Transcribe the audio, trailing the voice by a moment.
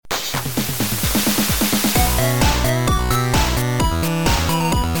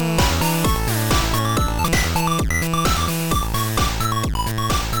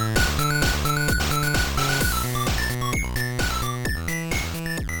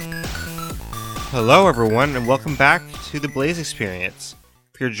Hello, everyone, and welcome back to the Blaze Experience.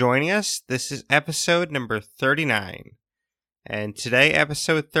 If you're joining us, this is episode number 39. And today,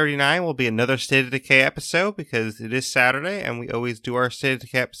 episode 39, will be another State of Decay episode because it is Saturday, and we always do our State of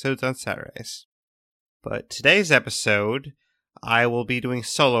Decay episodes on Saturdays. But today's episode, I will be doing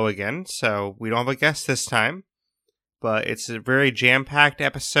solo again, so we don't have a guest this time. But it's a very jam-packed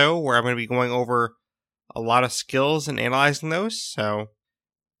episode where I'm going to be going over a lot of skills and analyzing those, so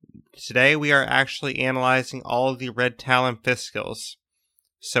today we are actually analyzing all of the Red Talon 5th skills.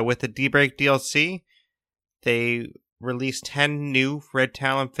 So with the D-Break DLC, they released 10 new Red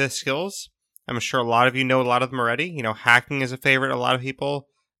Talon 5th skills. I'm sure a lot of you know a lot of them already. You know, hacking is a favorite of a lot of people.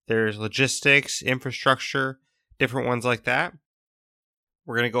 There's logistics, infrastructure, different ones like that.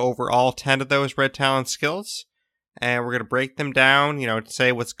 We're going to go over all 10 of those Red Talon skills, and we're going to break them down, to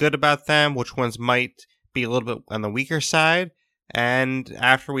say what's good about them, which ones might be a little bit on the weaker side. And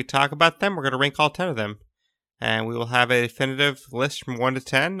after we talk about them, we're going to rank all 10 of them. And we will have a definitive list from 1 to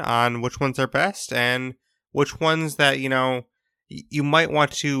 10 on which ones are best and which ones that, you might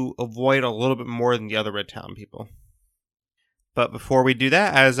want to avoid a little bit more than the other Red Talon people. But before we do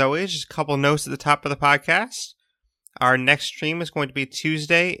that, as always, just a couple notes at the top of the podcast. Our next stream is going to be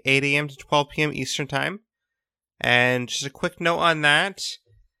Tuesday, 8 a.m. to 12 p.m. Eastern Time. And just a quick note on that.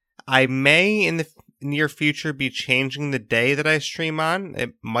 I may, in the near future, be changing the day that I stream on.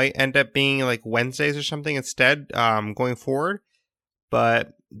 It might end up being like Wednesdays or something instead, going forward.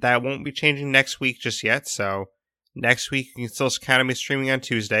 But that won't be changing next week just yet. So next week you can still kind of be streaming on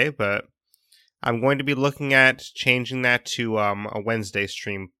Tuesday, but I'm going to be looking at changing that to a Wednesday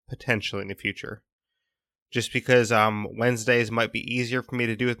stream potentially in the future. Just because Wednesdays might be easier for me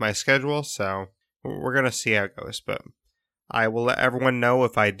to do with my schedule. So we're going to see how it goes, but I will let everyone know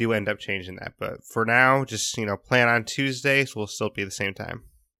if I do end up changing that. But for now, just, plan on Tuesdays. We'll still be the same time.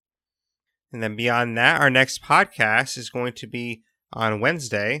 And then beyond that, our next podcast is going to be on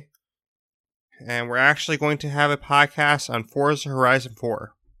Wednesday. And we're actually going to have a podcast on Forza Horizon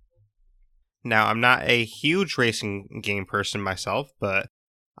 4. Now, I'm not a huge racing game person myself, but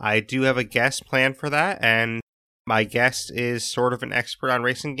I do have a guest planned for that. And my guest is sort of an expert on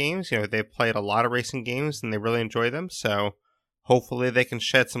racing games. They've played a lot of racing games and they really enjoy them. So hopefully they can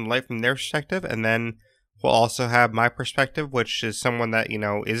shed some light from their perspective. And then we'll also have my perspective, which is someone that,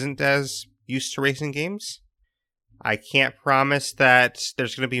 isn't as used to racing games. I can't promise that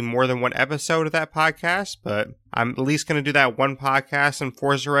there's going to be more than one episode of that podcast, but I'm at least going to do that one podcast on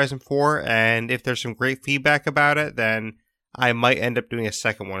Forza Horizon 4. And if there's some great feedback about it, then I might end up doing a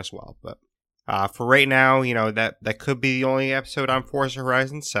second one as well. But for right now, that could be the only episode on Forza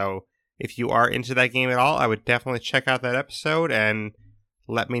Horizon. So if you are into that game at all, I would definitely check out that episode and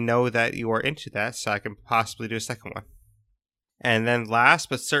let me know that you are into that so I can possibly do a second one. And then last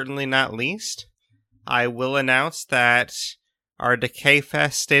but certainly not least, I will announce that our Decay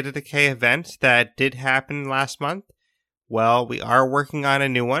Fest State of Decay event that did happen last month, well, we are working on a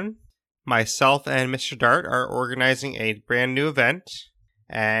new one. Myself and Mr. Dart are organizing a brand new event,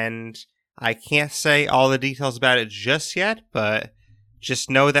 and I can't say all the details about it just yet, but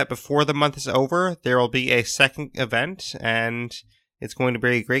just know that before the month is over, there will be a second event, and it's going to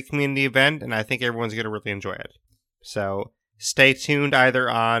be a great community event, and I think everyone's going to really enjoy it. So stay tuned either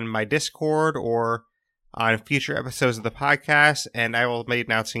on my Discord or on future episodes of the podcast, and I will be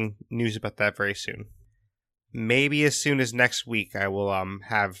announcing news about that very soon. Maybe as soon as next week, I will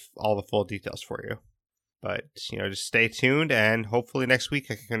have all the full details for you. But, just stay tuned, and hopefully next week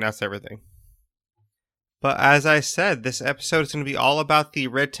I can announce everything. But as I said, this episode is going to be all about the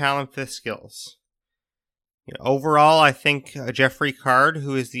Red Talon 5th skills. Overall, I think Jeffrey Card,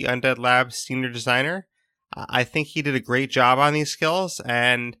 who is the Undead Labs senior designer, I think he did a great job on these skills,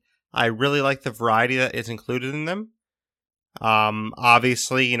 and I really like the variety that is included in them.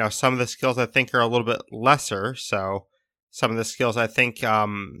 Obviously, some of the skills I think are a little bit lesser, so some of the skills I think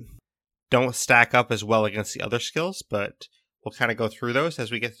don't stack up as well against the other skills, but we'll kind of go through those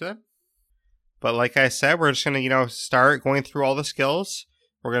as we get to them. But like I said, we're just going to, start going through all the skills.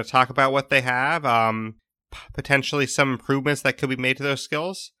 We're going to talk about what they have, potentially some improvements that could be made to those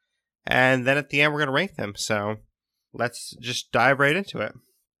skills, and then at the end we're going to rank them. So let's just dive right into it.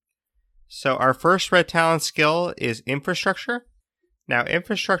 So our first Red Talon skill is Infrastructure. Now,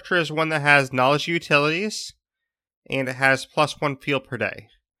 Infrastructure is one that has Knowledge Utilities, and it has +1 field per day.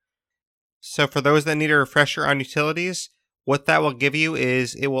 So for those that need a refresher on utilities, what that will give you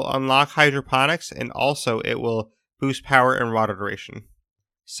is it will unlock hydroponics, and also it will boost power and water duration.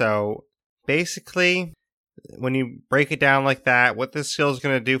 So basically, when you break it down like that, what this skill is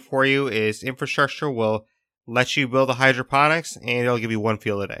going to do for you is Infrastructure will let you build the hydroponics, and it'll give you 1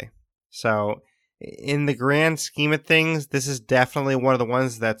 field a day. So in the grand scheme of things, this is definitely one of the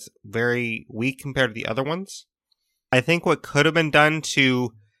ones that's very weak compared to the other ones. I think what could have been done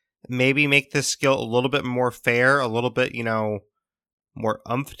to maybe make this skill a little bit more fair, a little bit, more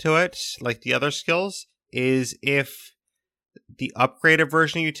oomph to it, like the other skills, is if the upgraded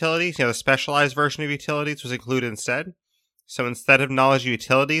version of utilities, the specialized version of utilities was included instead. So instead of knowledge of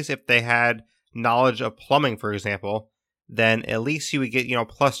utilities, if they had knowledge of plumbing, for example, then at least you would get,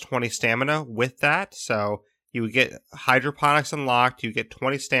 plus 20 stamina with that. So you would get hydroponics unlocked, you get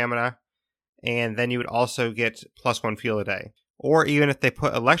 20 stamina, and then you would also get plus 1 fuel a day. Or even if they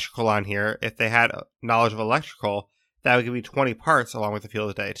put electrical on here, if they had knowledge of electrical, that would give you 20 parts along with the fuel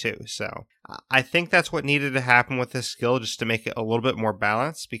a day too. So I think that's what needed to happen with this skill, just to make it a little bit more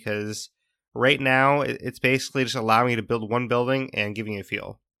balanced, because right now it's basically just allowing you to build one building and giving you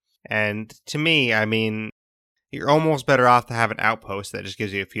fuel. And to me, I mean, you're almost better off to have an outpost that just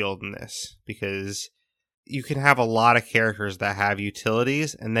gives you a fuel than this, because you can have a lot of characters that have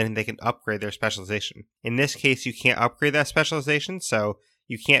utilities and then they can upgrade their specialization. In this case, you can't upgrade that specialization, so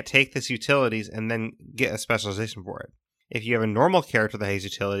you can't take this utilities and then get a specialization for it. If you have a normal character that has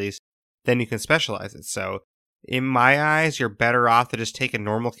utilities, then you can specialize it. So in my eyes, you're better off to just take a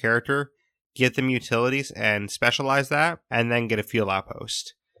normal character, get them utilities and specialize that, and then get a fuel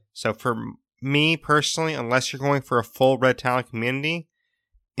outpost. So for me personally, unless you're going for a full Red Talon community,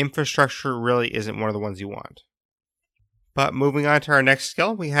 infrastructure really isn't one of the ones you want. But moving on to our next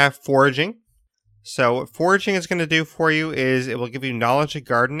skill, we have foraging. So what foraging is going to do for you is it will give you knowledge of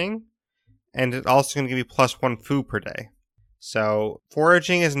gardening, and it's also going to give you plus 1 food per day. So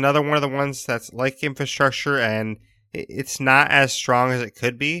foraging is another one of the ones that's like infrastructure, and it's not as strong as it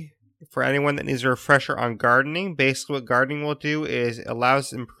could be. For anyone that needs a refresher on gardening, basically what gardening will do is it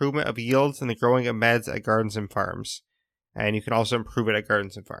allows improvement of yields and the growing of meds at gardens and farms. And you can also improve it at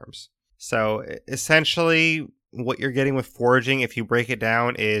gardens and farms. So essentially what you're getting with foraging, if you break it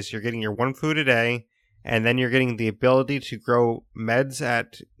down, is you're getting your 1 food a day, and then you're getting the ability to grow meds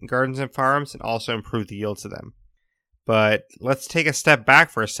at gardens and farms and also improve the yields of them. But let's take a step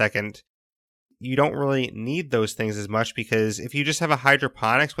back for a second. You don't really need those things as much, because if you just have a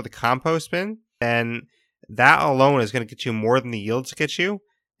hydroponics with a compost bin, then that alone is going to get you more than the yields get you,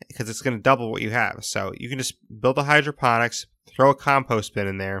 because it's going to double what you have. So you can just build a hydroponics, throw a compost bin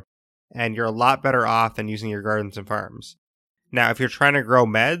in there, and you're a lot better off than using your gardens and farms. Now, if you're trying to grow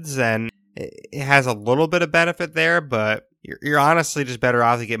meds, then it has a little bit of benefit there, but you're honestly just better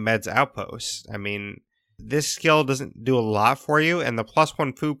off to get meds outposts. I mean, this skill doesn't do a lot for you, and the plus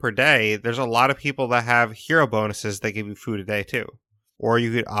 1 food per day, there's a lot of people that have hero bonuses that give you food a day too. Or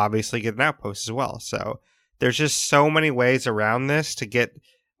you could obviously get an outpost as well. So there's just so many ways around this to get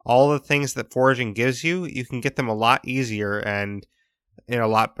all the things that foraging gives you. You can get them a lot easier and in a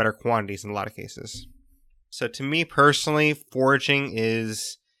lot better quantities in a lot of cases. So to me personally, foraging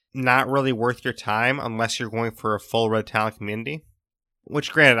is not really worth your time unless you're going for a full Red Talon community.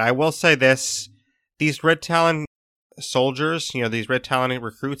 Which, granted, I will say this, these Red Talon soldiers, these Red Talon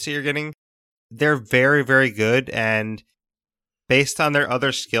recruits that you're getting, they're very, very good, and based on their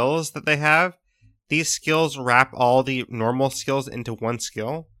other skills that they have, these skills wrap all the normal skills into one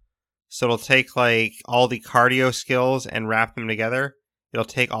skill. So it'll take like all the cardio skills and wrap them together. It'll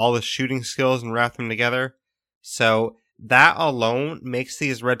take all the shooting skills and wrap them together. So that alone makes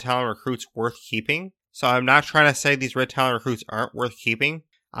these Red Talon recruits worth keeping. So I'm not trying to say these Red Talon recruits aren't worth keeping.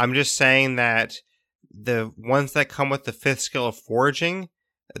 I'm just saying that the ones that come with the 5th skill of foraging,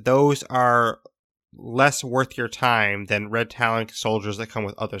 those are less worth your time than Red Talon soldiers that come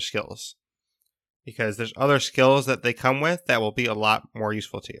with other skills. Because there's other skills that they come with that will be a lot more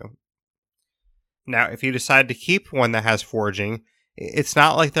useful to you. Now, if you decide to keep one that has foraging, it's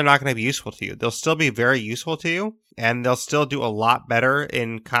not like they're not going to be useful to you. They'll still be very useful to you, and they'll still do a lot better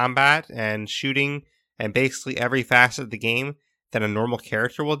in combat and shooting and basically every facet of the game than a normal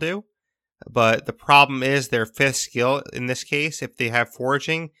character will do. But the problem is their 5th skill, in this case, if they have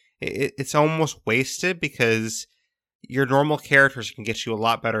foraging, it's almost wasted, because your normal characters can get you a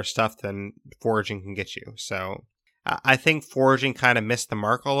lot better stuff than foraging can get you. So I think foraging kind of missed the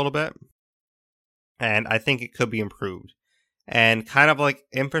mark a little bit, and I think it could be improved. And kind of like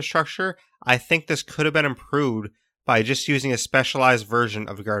infrastructure, I think this could have been improved by just using a specialized version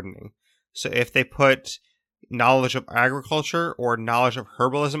of gardening. So if they put knowledge of agriculture or knowledge of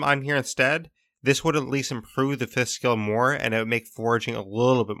herbalism on here instead, this would at least improve the 5th skill more, and it would make foraging a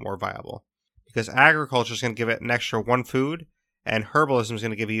little bit more viable. Because agriculture is going to give it an extra 1 food, and herbalism is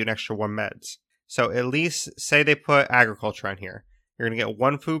going to give you an extra 1 meds. So at least say they put agriculture on here. You're going to get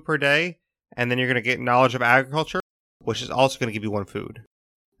 1 food per day, and then you're going to get knowledge of agriculture, which is also going to give you 1 food.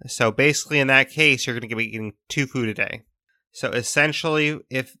 So basically, in that case, you're going to be getting 2 food a day. So essentially,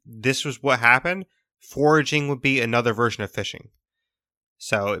 if this was what happened, foraging would be another version of fishing.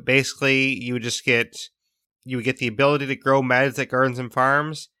 So basically, you would get the ability to grow meds at gardens and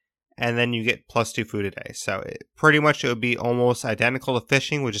farms, and then you get plus 2 food a day. So pretty much it would be almost identical to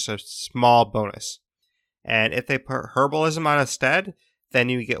fishing with just a small bonus. And if they put herbalism on instead, then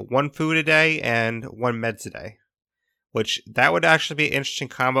you get 1 food a day and 1 meds a day, which that would actually be an interesting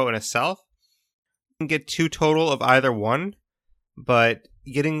combo in itself. You can get 2 total of either one, but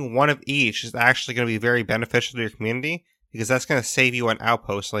getting 1 of each is actually going to be very beneficial to your community because that's going to save you an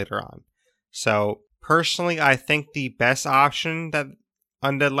outpost later on. So personally, I think the best option that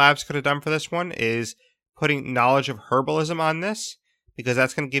Undead Labs could have done for this one is putting knowledge of herbalism on this, because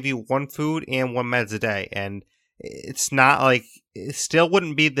that's going to give you 1 food and 1 meds a day. And it's not like, it still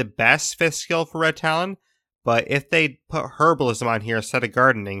wouldn't be the best 5th skill for Red Talon, but if they put herbalism on here instead of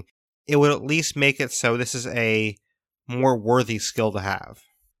gardening, it would at least make it so this is a more worthy skill to have.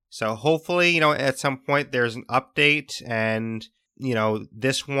 So hopefully, at some point there's an update and,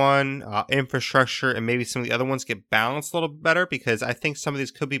 this one, infrastructure, and maybe some of the other ones get balanced a little bit better, because I think some of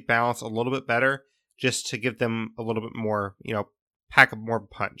these could be balanced a little bit better just to give them a little bit more, pack up more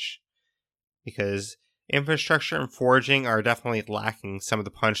punch. Because infrastructure and foraging are definitely lacking some of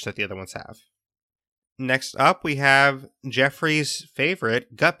the punch that the other ones have. Next up, we have Jeffrey's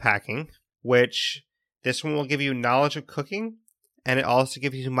favorite, gut packing, which this one will give you knowledge of cooking, and it also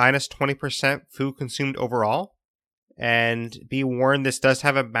gives you minus 20% food consumed overall. And be warned, this does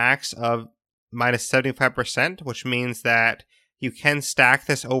have a max of minus 75%, which means that you can stack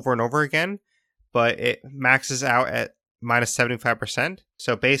this over and over again, but it maxes out at minus 75%.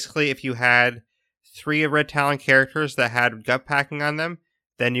 So basically, if you had 3 Red Talon characters that had gut packing on them,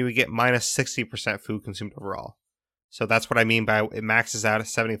 then you would get minus 60% food consumed overall. So that's what I mean by it maxes out at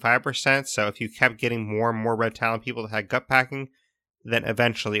 75%. So if you kept getting more and more Red Talon people that had gut packing, then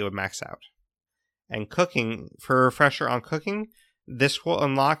eventually it would max out. And cooking, for a refresher on cooking, this will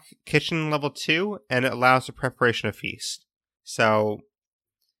unlock kitchen level 2, and it allows the preparation of feast. So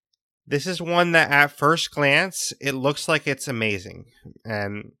this is one that at first glance, it looks like it's amazing.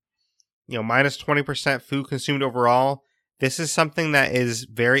 And, minus 20% food consumed overall. This is something that is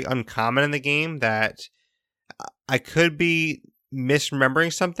very uncommon in the game, that I could be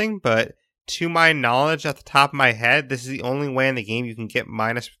misremembering something, but to my knowledge, at the top of my head, this is the only way in the game you can get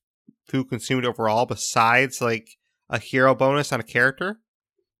minus food consumed overall besides like a hero bonus on a character.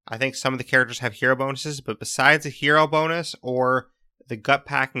 I think some of the characters have hero bonuses, but besides a hero bonus or the gut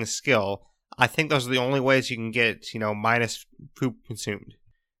packing skill, I think those are the only ways you can get, minus food consumed,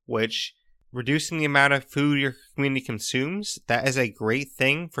 which reducing the amount of food your community consumes, that is a great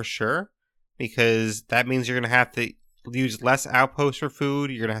thing for sure, because that means you're going to have to use less outposts for food.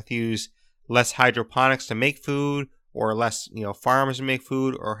 You're going to have to use less hydroponics to make food, or less, farms to make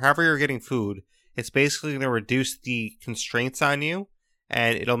food, or however you're getting food. It's basically going to reduce the constraints on you,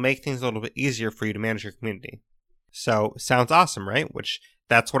 and it'll make things a little bit easier for you to manage your community. So, sounds awesome, right? Which,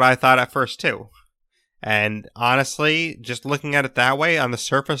 that's what I thought at first too. And honestly, just looking at it that way, on the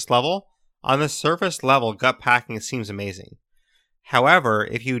surface level, gut packing seems amazing. However,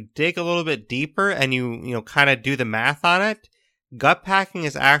 if you dig a little bit deeper and you kind of do the math on it, gut packing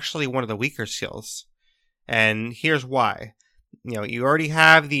is actually one of the weaker skills. And here's why. You already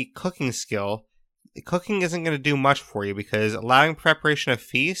have the cooking skill. Cooking isn't going to do much for you, because allowing preparation of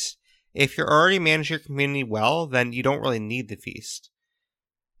feast, if you're already managing your community well, then you don't really need the feast.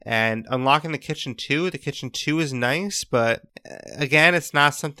 And unlocking the kitchen 2 is nice, but again, it's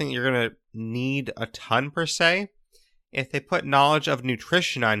not something you're going to need a ton per se. If they put knowledge of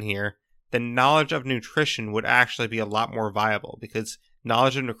nutrition on here, then knowledge of nutrition would actually be a lot more viable, because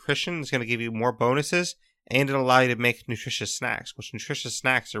knowledge of nutrition is going to give you more bonuses, and it'll allow you to make nutritious snacks, which nutritious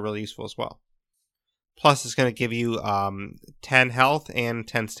snacks are really useful as well. Plus, it's going to give you 10 health and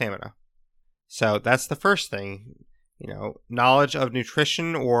 10 stamina. So that's the first thing. Knowledge of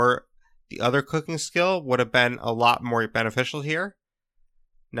nutrition or the other cooking skill would have been a lot more beneficial here.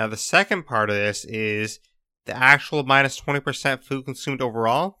 Now, the second part of this is the actual minus 20% food consumed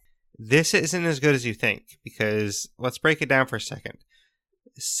overall. This isn't as good as you think, because let's break it down for a second.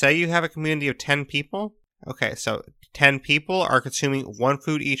 Say you have a community of 10 people. Okay, so 10 people are consuming 1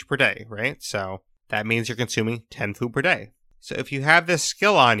 food each per day, right? So that means you're consuming 10 food per day. So if you have this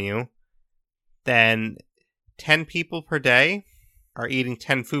skill on you, then 10 people per day are eating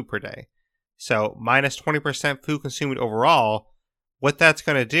 10 food per day. So minus 20% food consumed overall, what that's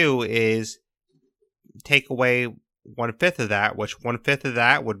going to do is take away 1/5 of that, which 1/5 of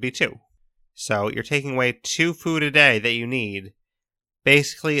that would be 2. So you're taking away 2 food a day that you need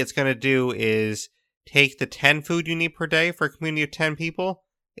basically it's going to do is take the 10 food you need per day for a community of 10 people.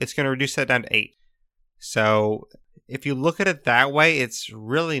 It's going to reduce that down to 8. So if you look at it that way, it's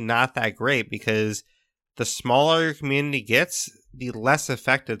really not that great, because the smaller your community gets, the less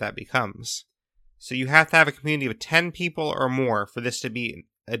effective that becomes. So you have to have a community of 10 people or more for this to be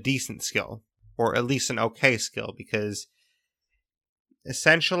a decent skill, or at least an okay skill, because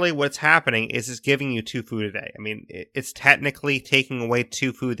essentially what's happening is it's giving you 2 food a day. I mean, it's technically taking away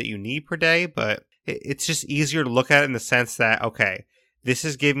 2 food that you need per day, but it's just easier to look at it in the sense that, okay, this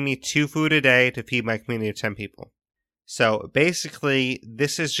is giving me 2 food a day to feed my community of 10 people. So basically,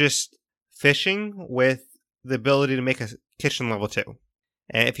 this is just fishing with the ability to make a kitchen level 2.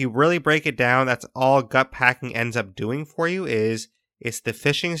 And if you really break it down, that's all gut packing ends up doing for you, is it's the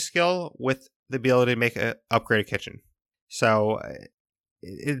fishing skill with the ability to make an upgraded kitchen. So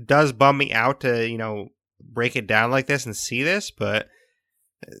it does bum me out to, break it down like this and see this, but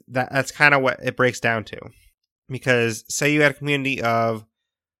that's kind of what it breaks down to. Because say you had a community of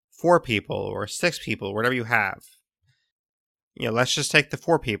 4 people or 6 people, whatever you have. Let's just take the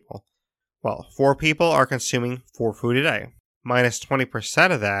 4 people. Well, 4 people are consuming 4 food a day. Minus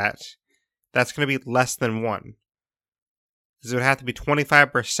 20% of that, that's going to be less than 1. Because it would have to be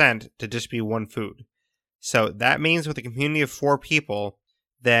 25% to just be 1 food. So that means with a community of 4 people,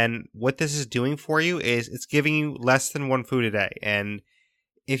 then what this is doing for you is it's giving you less than 1 food a day. And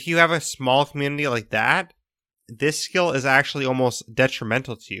if you have a small community like that, this skill is actually almost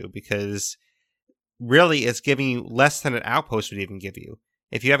detrimental to you, because really it's giving you less than an outpost would even give you.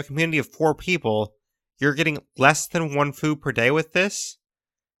 If you have a community of 4 people, you're getting less than 1 food per day with this,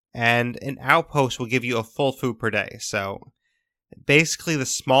 and an outpost will give you a full food per day. So basically, the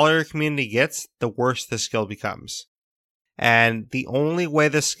smaller your community gets, the worse the skill becomes. And the only way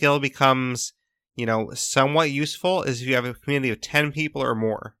the skill becomes, somewhat useful is if you have a community of 10 people or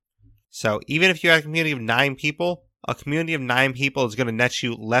more. So even if you have a community of 9 people, a community of 9 people is going to net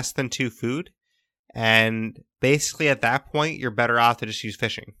you less than 2 food. And basically at that point, you're better off to just use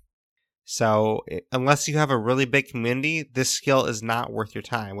fishing. So unless you have a really big community, this skill is not worth your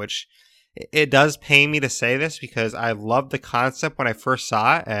time, which it does pain me to say this, because I loved the concept when I first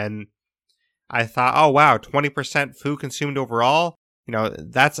saw it, and I thought, oh wow, 20% food consumed overall.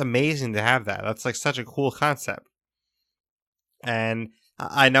 That's amazing to have that. That's like such a cool concept. And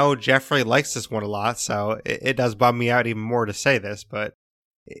I know Jeffrey likes this one a lot, so it does bum me out even more to say this, but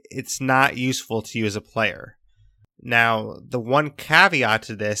it's not useful to you as a player. Now, the one caveat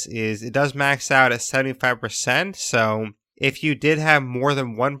to this is it does max out at 75%, so if you did have more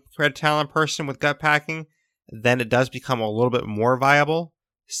than one Red Talon person with gut packing, then it does become a little bit more viable.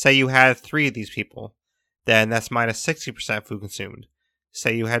 Say you had 3 of these people, then that's minus 60% food consumed.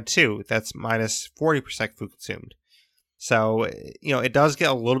 Say you had 2, that's minus 40% food consumed. So, it does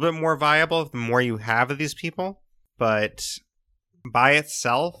get a little bit more viable the more you have of these people, but by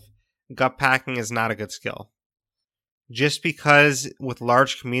itself, gut packing is not a good skill. Just because with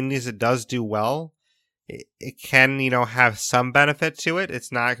large communities it does do well, it can, have some benefit to it.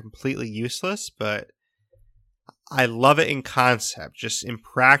 It's not completely useless, but I love it in concept. Just in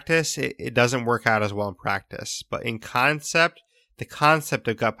practice, it doesn't work out as well in practice. But in concept, the concept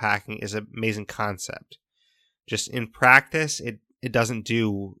of gut packing is an amazing concept. Just in practice, it doesn't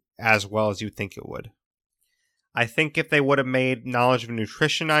do as well as you think it would. I think if they would have made knowledge of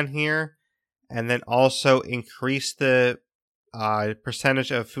nutrition on here, and then also increase the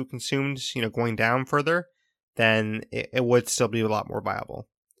percentage of food consumed, going down further, then it would still be a lot more viable.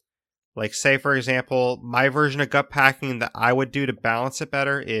 Like, say, for example, my version of gut packing that I would do to balance it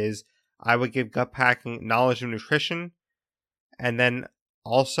better is I would give gut packing knowledge of nutrition, and then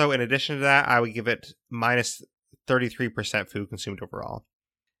also, in addition to that, I would give it minus 33% food consumed overall.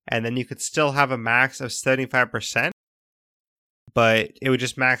 And then you could still have a max of 75%, but it would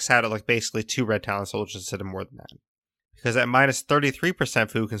just max out at basically 2 Red Talon soldiers instead of more than that. Because at minus 33%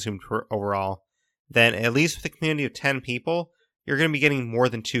 food consumed overall, then at least with a community of 10 people, you're going to be getting more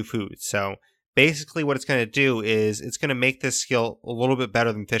than 2 foods. So basically what it's going to do is it's going to make this skill a little bit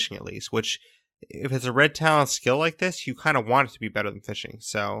better than fishing at least, which if it's a Red Talon skill like this, you kind of want it to be better than fishing.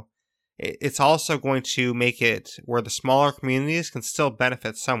 So it's also going to make it where the smaller communities can still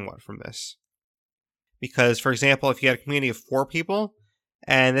benefit somewhat from this. Because, for example, if you had a community of 4 people,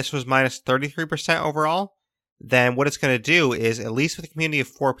 and this was minus 33% overall, then what it's going to do is, at least with a community of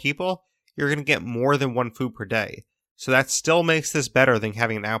 4 people, you're going to get more than 1 food per day. So that still makes this better than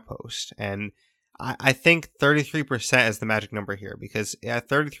having an outpost. And I think 33% is the magic number here, because at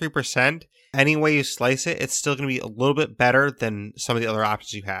 33%, any way you slice it, it's still going to be a little bit better than some of the other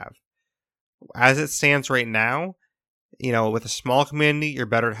options you have. As it stands right now, with a small community, you're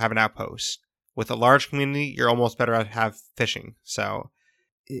better to have an outpost. With a large community, you're almost better to have fishing. So,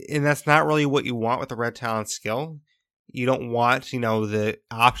 and that's not really what you want with a Red Talon skill. You don't want, the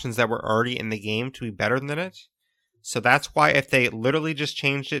options that were already in the game to be better than it. So that's why if they literally just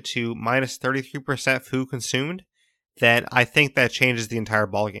changed it to minus 33% food consumed, then I think that changes the entire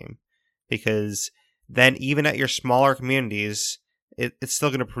ballgame. Because then even at your smaller communities, it's still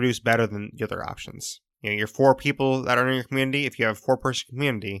going to produce better than the other options. Your 4 people that are in your community, if you have a 4-person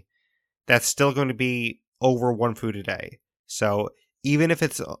community, that's still going to be over 1 food a day. So even if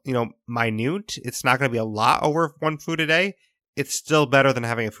it's, minute, it's not going to be a lot over 1 food a day. It's still better than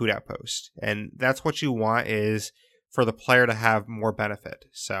having a food outpost. And that's what you want, is for the player to have more benefit.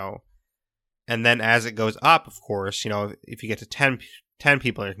 So, and then as it goes up, of course, if you get to 10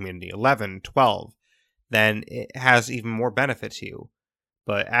 people in your community, 11, 12, then it has even more benefit to you.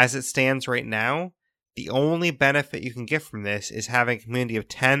 But as it stands right now, the only benefit you can get from this is having a community of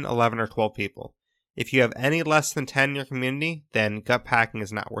 10, 11, or 12 people. If you have any less than 10 in your community, then gut packing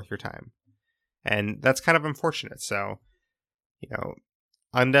is not worth your time. And that's kind of unfortunate. So,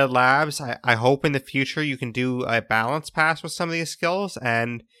 Undead Labs, I hope in the future you can do a balance pass with some of these skills.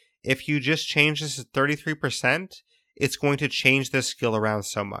 And if you just change this to 33%, it's going to change this skill around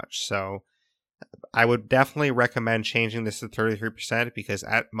so much. So I would definitely recommend changing this to 33%, because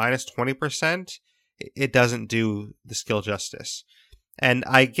at minus 20%, it doesn't do the skill justice. And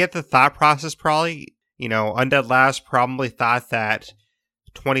I get the thought process probably, Undead Labs probably thought that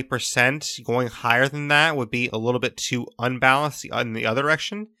 20% going higher than that would be a little bit too unbalanced in the other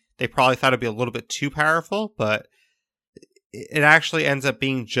direction. They probably thought it'd be a little bit too powerful, but it actually ends up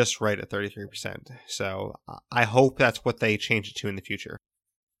being just right at 33%. So I hope that's what they change it to in the future.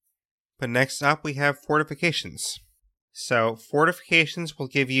 But next up, we have fortifications. So fortifications will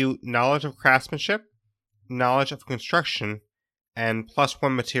give you knowledge of craftsmanship, knowledge of construction, and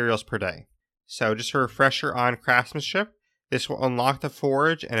 +1 materials per day. So just a refresher on craftsmanship, this will unlock the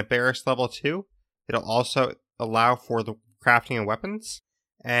forge and a barracks level 2. It'll also allow for the crafting of weapons.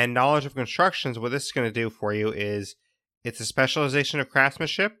 And knowledge of constructions, what this is going to do for you is it's a specialization of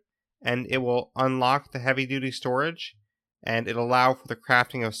craftsmanship, and it will unlock the heavy duty storage, and it'll allow for the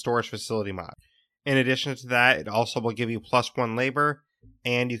crafting of storage facility mod. In addition to that, it also will give you +1 labor,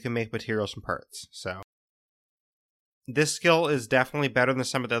 and you can make materials from parts. So this skill is definitely better than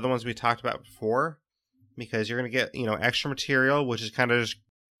some of the other ones we talked about before, because you're going to get, extra material, which is kind of just,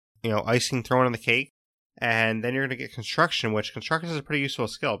 icing thrown on the cake. And then you're going to get construction, which construction is a pretty useful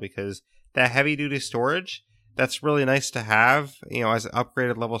skill, because that heavy duty storage, that's really nice to have, as an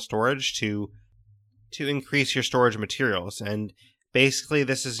upgraded level storage to increase your storage materials. And basically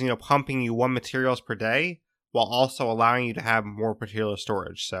this is, pumping you 1 materials per day while also allowing you to have more material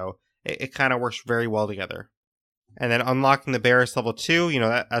storage. So it kind of works very well together. And then unlocking the barracks level 2,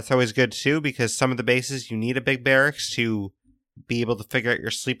 that's always good too, because some of the bases you need a big barracks to be able to figure out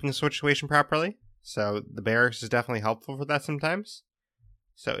your sleeping situation properly. So the barracks is definitely helpful for that sometimes.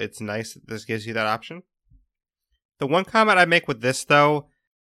 So it's nice that this gives you that option. The one comment I make with this, though,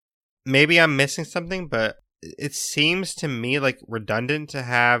 maybe I'm missing something, but it seems to me like redundant to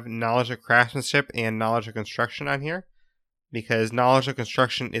have knowledge of craftsmanship and knowledge of construction on here, because knowledge of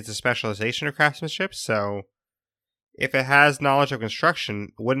construction is a specialization of craftsmanship. So if it has knowledge of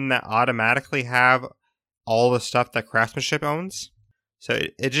construction, wouldn't that automatically have all the stuff that craftsmanship owns? So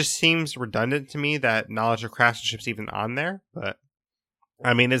it just seems redundant to me that knowledge of craftsmanship's even on there. But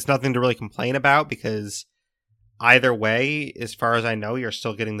I mean, it's nothing to really complain about, because either way, as far as I know, you're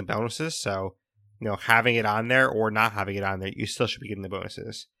still getting the bonuses. So, having it on there or not having it on there, you still should be getting the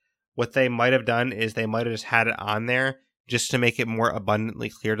bonuses. What they might have done is they might have just had it on there just to make it more abundantly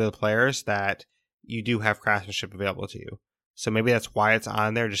clear to the players that you do have craftsmanship available to you. So maybe that's why it's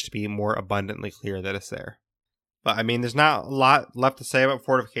on there, just to be more abundantly clear that it's there. But I mean, there's not a lot left to say about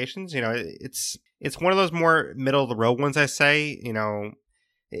fortifications. It's one of those more middle of the road ones, I say.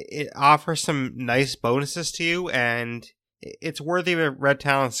 It offers some nice bonuses to you, and it's worthy of a Red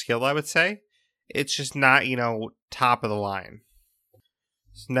Talon skill, I would say. It's just not, top of the line.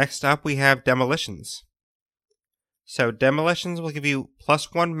 So next up, we have demolitions. So demolitions will give you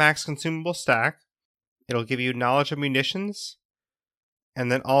 +1 max consumable stack. It'll give you knowledge of munitions,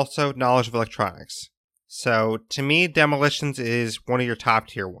 and then also knowledge of electronics. So to me, demolitions is one of your top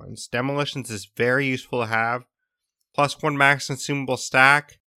tier ones. Demolitions is very useful to have. +1 max consumable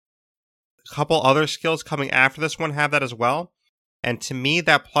stack. A couple other skills coming after this one have that as well. And to me,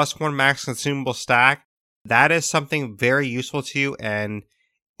 that +1 max consumable stack, that is something very useful to you. And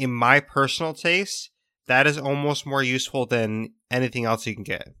in my personal taste, that is almost more useful than anything else you can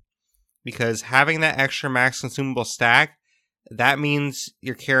get. because having that extra max consumable stack, that means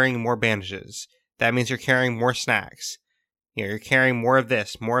you're carrying more bandages. That means you're carrying more snacks. You're carrying more of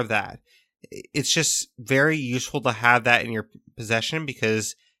this, more of that. It's just very useful to have that in your possession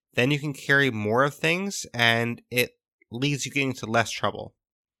because then you can carry more of things and it leads you getting into less trouble.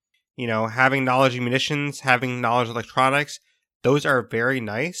 Having knowledge of munitions, having knowledge of electronics, those are very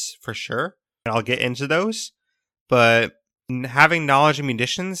nice for sure. And I'll get into those. But having knowledge of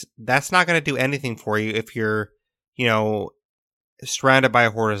munitions, that's not going to do anything for you if you're, surrounded by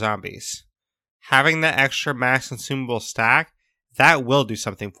a horde of zombies. Having that extra max consumable stack, that will do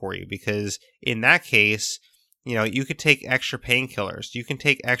something for you because in that case, you could take extra painkillers, you can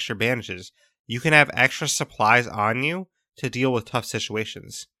take extra bandages, you can have extra supplies on you to deal with tough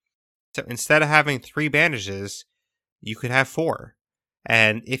situations. So instead of having 3 bandages, you could have 4.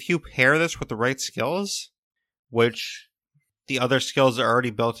 And if you pair this with the right skills, which the other skills are already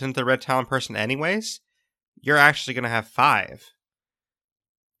built into the Red Talon person anyways, you're actually going to have 5.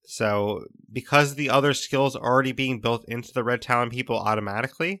 So because the other skills are already being built into the Red Talon people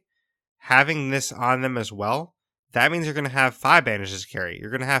automatically, having this on them as well, that means you're going to have 5 bandages to carry. You're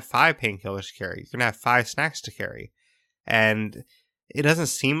going to have 5 painkillers to carry. You're going to have 5 snacks to carry. And it doesn't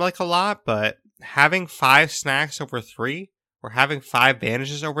seem like a lot, but having 5 snacks over 3 or having 5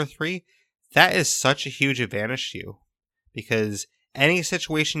 bandages over 3, that is such a huge advantage to you. Because any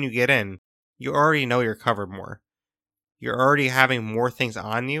situation you get in, you already know you're covered more. You're already having more things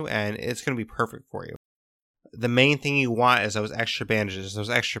on you, and it's going to be perfect for you. The main thing you want is those extra bandages, those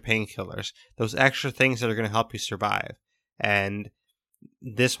extra painkillers, those extra things that are going to help you survive. And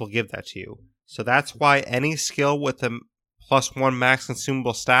this will give that to you. So that's why any skill with a +1 max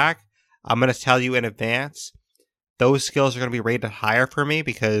consumable stack, I'm going to tell you in advance, those skills are going to be rated higher for me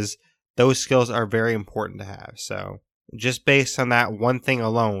because those skills are very important to have. So just based on that one thing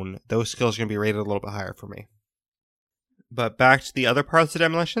alone, those skills are going to be rated a little bit higher for me. But back to the other parts of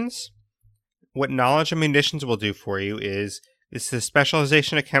demolitions. What knowledge of munitions will do for you is it's the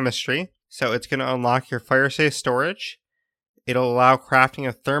specialization of chemistry. So it's going to unlock your fire safe storage. It'll allow crafting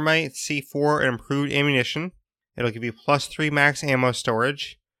of thermite, C4, and improved ammunition. It'll give you +3 max ammo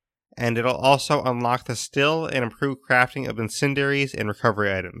storage. And it'll also unlock the still and improve crafting of incendiaries and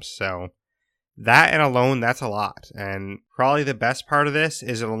recovery items. So that and alone, that's a lot. And probably the best part of this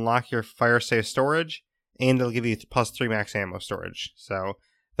is it'll unlock your fire safe storage. And it'll give you +3 max ammo storage. So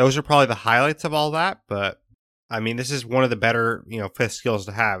those are probably the highlights of all that. But I mean, this is one of the better, 5th skills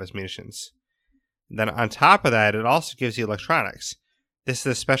to have is munitions. Then on top of that, it also gives you electronics. This is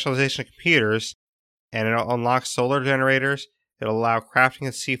the specialization of computers, and it'll unlock solar generators. It'll allow crafting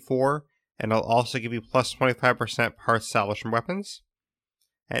of C4, and it'll also give you +25% parts salvage from weapons.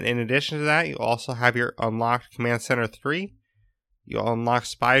 And in addition to that, you also have your unlocked Command Center 3. You'll unlock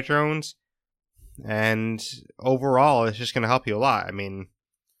spy drones. And overall, it's just going to help you a lot. I mean,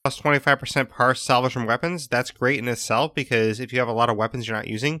 +25% parts salvage from weapons, that's great in itself because if you have a lot of weapons you're not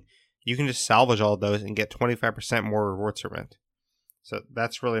using, you can just salvage all of those and get 25% more rewards from it. So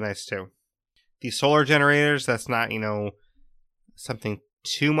that's really nice too. These solar generators, that's not, something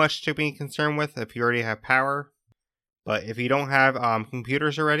too much to be concerned with if you already have power. But if you don't have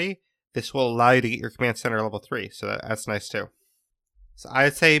computers already, this will allow you to get your command center level 3. So that's nice too. So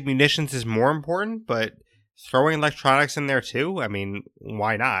I'd say munitions is more important, but throwing electronics in there too, I mean,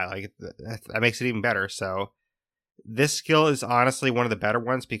 why not? Like that makes it even better. So this skill is honestly one of the better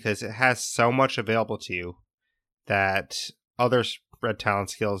ones because it has so much available to you that other Red Talon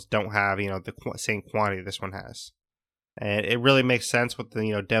skills don't have, the same quantity this one has. And it really makes sense with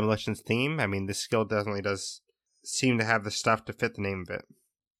the, demolitions theme. I mean, this skill definitely does seem to have the stuff to fit the name of it.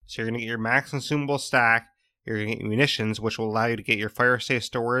 So you're going to get your max consumable stack. You're going to get munitions, which will allow you to get your fire safe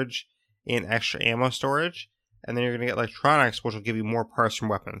storage and extra ammo storage. And then you're going to get electronics, which will give you more parts from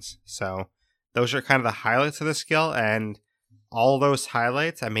weapons. So those are kind of the highlights of the skill. And all those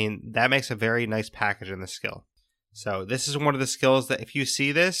highlights, I mean, that makes a very nice package in the skill. So this is one of the skills that if you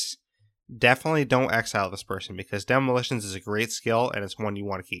see this, definitely don't exile this person because demolitions is a great skill and it's one you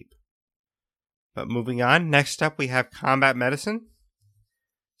want to keep. But moving on, next up we have combat medicine.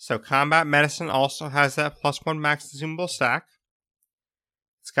 So combat medicine also has that +1 max consumable stack.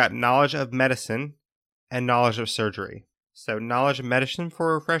 It's got knowledge of medicine and knowledge of surgery. So knowledge of medicine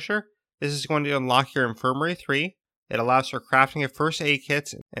for a refresher, this is going to unlock your infirmary 3. It allows for crafting of first aid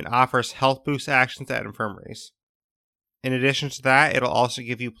kits and offers health boost actions at infirmaries. In addition to that, it'll also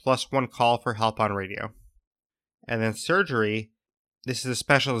give you +1 call for help on radio. And then surgery, this is a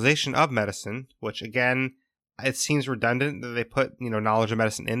specialization of medicine, which again, it seems redundant that they put, knowledge of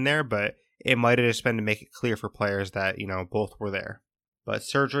medicine in there, but it might have just been to make it clear for players that, both were there. But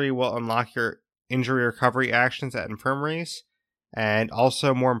surgery will unlock your injury recovery actions at infirmaries, and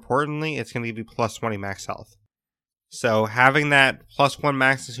also more importantly, it's going to give you plus 20 max health. So having that plus 1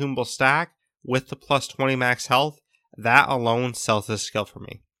 max consumable stack with the plus 20 max health, that alone sells this skill for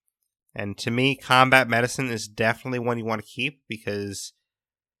me. And to me, combat medicine is definitely one you want to keep because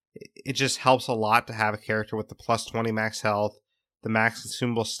it just helps a lot to have a character with the plus 20 max health, the max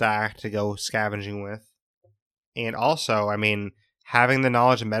consumable stack to go scavenging with. And also, I mean, having the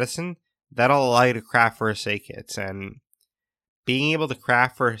knowledge of medicine, that'll allow you to craft first aid kits. And being able to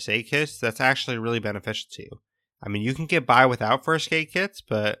craft first aid kits, that's actually really beneficial to you. I mean, you can get by without first aid kits,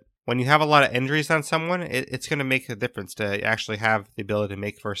 but when you have a lot of injuries on someone, it's going to make a difference to actually have the ability to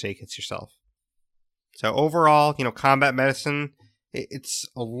make first aid kits yourself. So overall, combat medicine, it's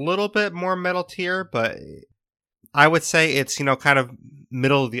a little bit more metal tier, but I would say it's, kind of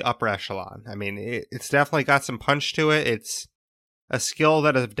middle of the upper echelon. I mean, it's definitely got some punch to it. It's a skill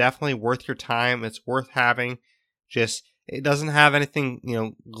that is definitely worth your time. It's worth having. Just, it doesn't have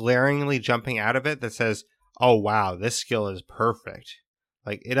anything, glaringly jumping out of it that says, oh, wow, this skill is perfect.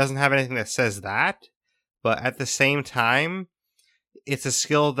 Like, it doesn't have anything that says that, but at the same time, it's a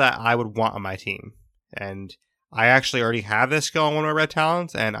skill that I would want on my team. And I actually already have this skill on one of my red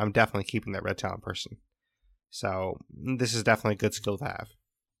talons, and I'm definitely keeping that red talon person. So, this is definitely a good skill to have.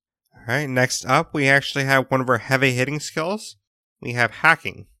 Alright, next up, we actually have one of our heavy hitting skills. We have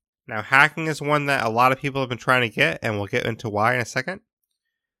hacking. Now, hacking is one that a lot of people have been trying to get, and we'll get into why in a second.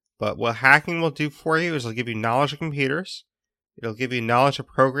 But what hacking will do for you is it'll give you knowledge of computers, it'll give you knowledge of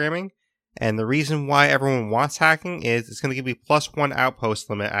programming, and the reason why everyone wants hacking is it's going to give you plus 1 outpost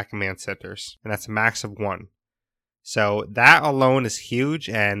limit at command centers, and that's a max of 1. So that alone is huge,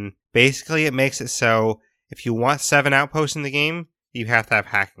 and basically it makes it so if you want 7 outposts in the game, you have to have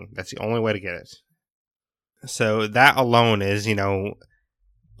hacking. That's the only way to get it. So that alone is,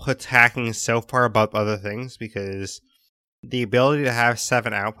 puts hacking so far above other things because the ability to have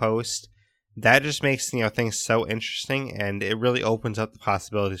 7 outposts, that just makes things so interesting, and it really opens up the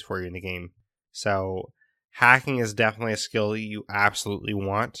possibilities for you in the game. So hacking is definitely a skill you absolutely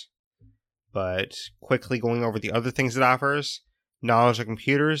want. But quickly going over the other things it offers, knowledge of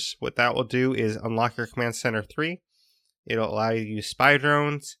computers, what that will do is unlock your command center 3. It'll allow you to use spy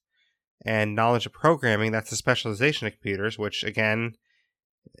drones, and knowledge of programming, that's the specialization of computers, which again,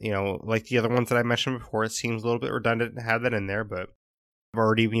 like the other ones that I mentioned before, it seems a little bit redundant to have that in there, but I've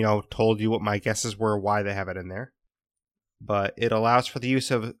already, told you what my guesses were why they have it in there. But it allows for the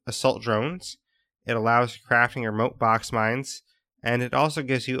use of assault drones, it allows crafting remote box mines, and it also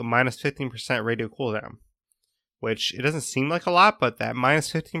gives you a minus 15% radio cooldown. Which, it doesn't seem like a lot, but that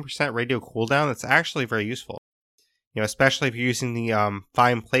minus 15% radio cooldown, that's actually very useful. Especially if you're using the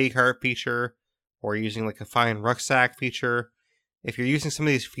fine play cart feature, or using like a fine rucksack feature. If you're using some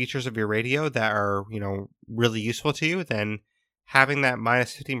of these features of your radio that are, really useful to you, then having that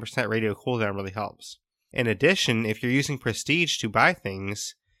minus 15% radio cooldown really helps. In addition, if you're using prestige to buy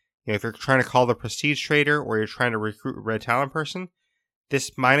things, if you're trying to call the prestige trader or you're trying to recruit a red talent person,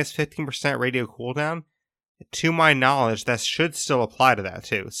 this minus 15% radio cooldown, to my knowledge, that should still apply to that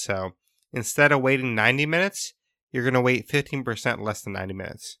too. So instead of waiting 90 minutes, you're going to wait 15% less than 90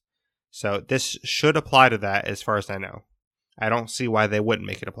 minutes. So this should apply to that as far as I know. I don't see why they wouldn't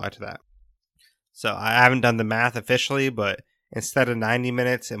make it apply to that. So I haven't done the math officially, but instead of 90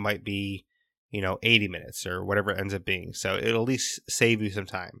 minutes, it might be, 80 minutes or whatever it ends up being. So it'll at least save you some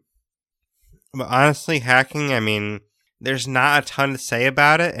time. But honestly, hacking, I mean, there's not a ton to say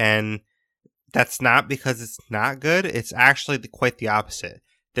about it, and that's not because it's not good. It's actually quite the opposite.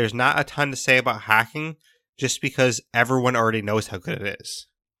 There's not a ton to say about hacking just because everyone already knows how good it is.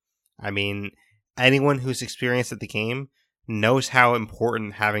 I mean, anyone who's experienced at the game knows how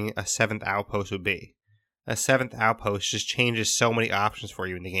important having a 7th outpost would be. A 7th outpost just changes so many options for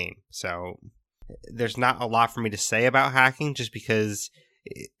you in the game. So there's not a lot for me to say about hacking just because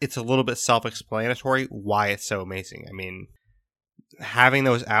it's a little bit self-explanatory why it's so amazing. I mean, having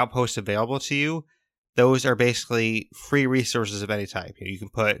those outposts available to you, those are basically free resources of any type. You can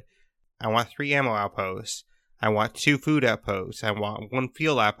put, I want 3 ammo outposts, I want 2 food outposts, I want 1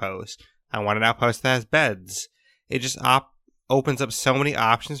 field outpost, I want an outpost that has beds. It just opens up so many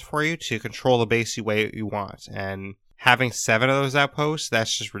options for you to control the base the way you want. And having 7 of those outposts,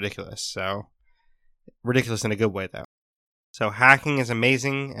 that's just ridiculous. So, ridiculous in a good way though. So hacking is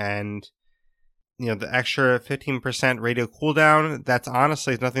amazing, and the extra 15% radio cooldown, that's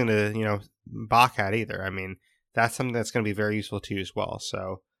honestly nothing to, balk at either. I mean, that's something that's going to be very useful to you as well.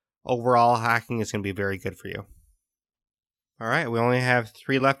 So overall, hacking is going to be very good for you. Alright, we only have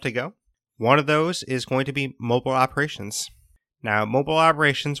 3 left to go. One of those is going to be mobile operations. Now, mobile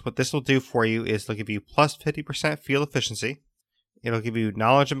operations, what this will do for you is it'll give you plus 50% field efficiency. It'll give you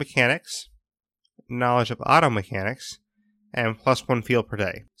knowledge of mechanics, knowledge of auto mechanics, and plus 1 field per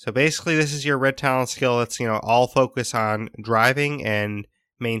day. So basically, this is your red Talon skill that's, all focus on driving and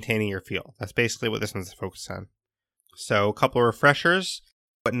maintaining your field. That's basically what this one's focused on. So a couple of refreshers.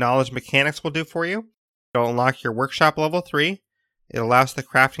 What knowledge mechanics will do for you. It'll unlock your workshop level 3. It allows the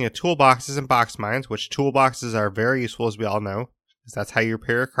crafting of toolboxes and box mines, which toolboxes are very useful, as we all know, because that's how you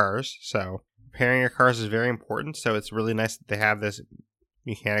repair your cars. So repairing your cars is very important, so it's really nice that they have this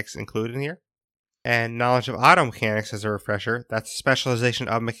mechanics included in here. And knowledge of auto mechanics as a refresher. That's a specialization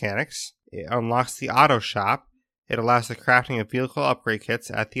of mechanics. It unlocks the auto shop. It allows the crafting of vehicle upgrade kits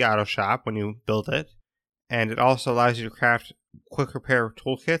at the auto shop when you build it. And it also allows you to craft quick repair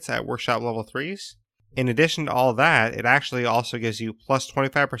toolkits at workshop level 3s. In addition to all that, it actually also gives you plus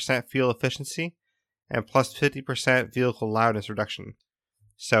 25% fuel efficiency and plus 50% vehicle loudness reduction.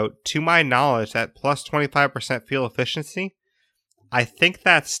 So, to my knowledge, that plus 25% fuel efficiency, I think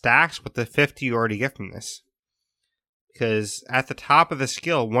that stacks with the 50 you already get from this. Because at the top of the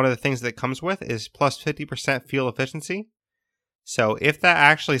skill, one of the things that it comes with is plus 50% fuel efficiency. So, if that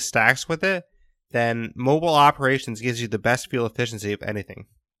actually stacks with it, then mobile operations gives you the best fuel efficiency of anything.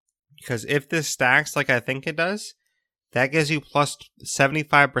 Because if this stacks like I think it does, that gives you plus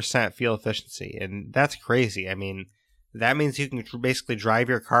 75% fuel efficiency. And that's crazy. I mean, that means you can basically drive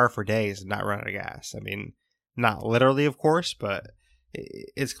your car for days and not run out of gas. I mean, not literally, of course, but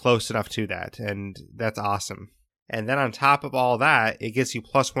it's close enough to that. And that's awesome. And then on top of all that, it gives you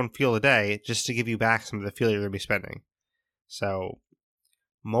plus 1 fuel a day just to give you back some of the fuel you're going to be spending. So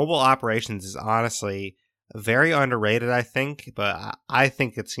mobile operations is honestly very underrated, I think, but I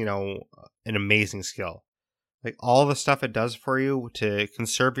think it's, an amazing skill. Like all the stuff it does for you to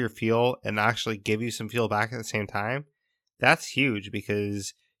conserve your fuel and actually give you some fuel back at the same time, that's huge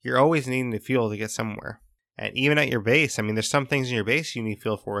because you're always needing the fuel to get somewhere. And even at your base, I mean, there's some things in your base you need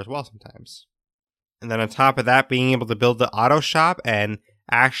fuel for as well sometimes. And then on top of that, being able to build the auto shop and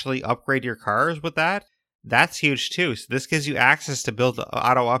actually upgrade your cars with that, that's huge too. So this gives you access to build the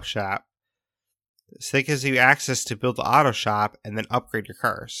auto up shop. So it gives you access to build the auto shop and then upgrade your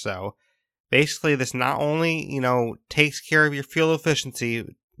cars. So basically this not only, takes care of your fuel efficiency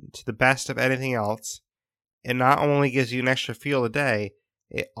to the best of anything else, it not only gives you an extra fuel a day,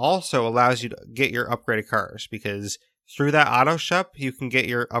 it also allows you to get your upgraded cars because through that auto shop, you can get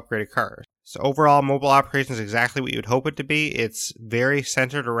your upgraded cars. So overall, mobile operations is exactly what you would hope it to be. It's very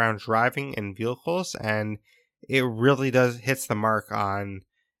centered around driving and vehicles, and it really hits the mark on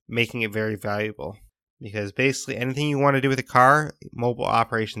making it very valuable. Because basically anything you want to do with a car, mobile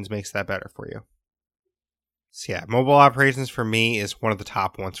operations makes that better for you. So yeah, mobile operations for me is one of the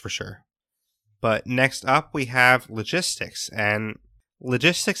top ones for sure. But next up we have logistics, and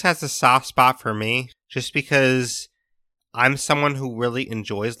logistics has a soft spot for me just because I'm someone who really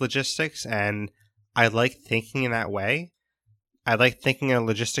enjoys logistics and I like thinking in that way. I like thinking in a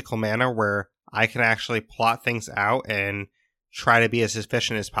logistical manner where I can actually plot things out and try to be as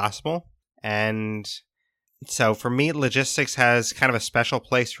efficient as possible. And so for me, logistics has kind of a special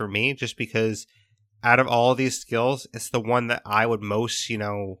place for me just because out of all of these skills, it's the one that I would most,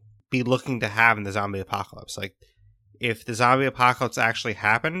 be looking to have in the zombie apocalypse. Like, if the zombie apocalypse actually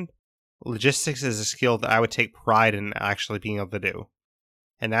happened, logistics is a skill that I would take pride in actually being able to do.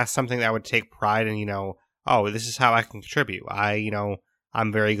 And that's something that I would take pride in, this is how I can contribute.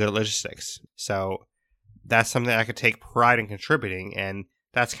 I'm very good at logistics. So that's something I could take pride in contributing. And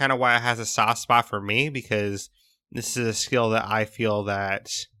that's kind of why it has a soft spot for me, because this is a skill that I feel that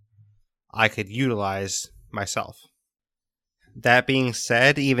I could utilize myself. That being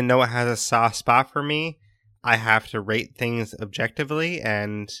said, even though it has a soft spot for me, I have to rate things objectively,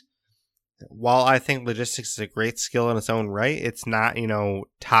 and while I think logistics is a great skill in its own right, it's not,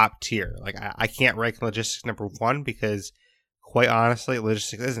 top tier. Like, I can't rank logistics number 1 because, quite honestly,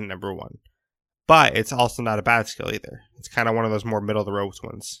 logistics isn't number 1. But it's also not a bad skill either. It's kind of one of those more middle-of-the-road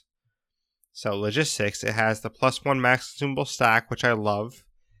ones. So logistics, it has the +1 max consumable stack, which I love.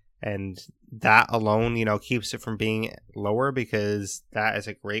 And that alone, keeps it from being lower because that is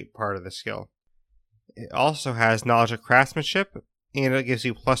a great part of the skill. It also has knowledge of craftsmanship, and it gives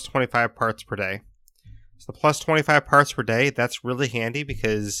you +25 parts per day. So the +25 parts per day, that's really handy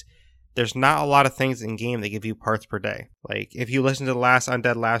because there's not a lot of things in game that give you parts per day. Like, if you listen to the last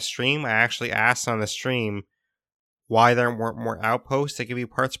Undead Labs stream, I actually asked on the stream why there weren't more outposts that give you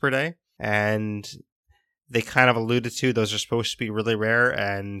parts per day. And they kind of alluded to those are supposed to be really rare.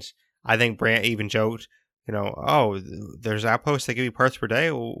 And I think Brant even joked, there's outposts that give you parts per day?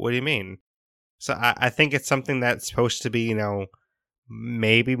 What do you mean? So I think it's something that's supposed to be,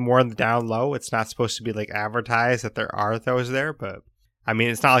 maybe more on the down low. It's not supposed to be like advertised that there are those there, but I mean,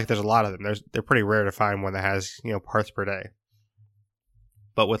 it's not like there's a lot of them. They're pretty rare to find one that has, parts per day.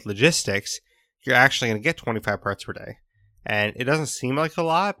 But with logistics, you're actually going to get 25 parts per day. And it doesn't seem like a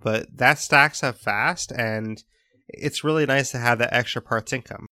lot, but that stacks up fast, and it's really nice to have that extra parts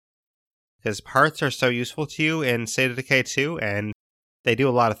income. Because parts are so useful to you in State of Decay 2, and they do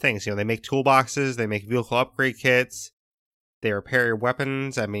a lot of things. They make toolboxes, they make vehicle upgrade kits, they repair your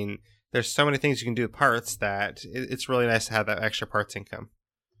weapons. I mean, there's so many things you can do with parts that it's really nice to have that extra parts income.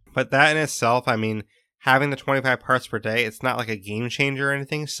 But that in itself, I mean, having the 25 parts per day, it's not like a game changer or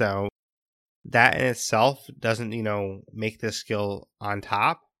anything, so that in itself doesn't, make this skill on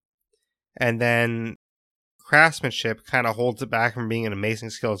top. And then craftsmanship kind of holds it back from being an amazing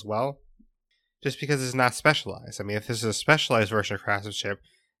skill as well, just because it's not specialized. I mean, if this is a specialized version of craftsmanship,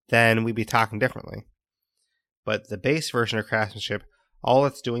 then we'd be talking differently. But the base version of craftsmanship, all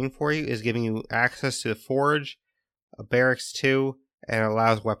it's doing for you is giving you access to the forge, a barracks 2, and it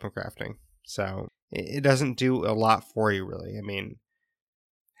allows weapon crafting. So it doesn't do a lot for you, really. I mean,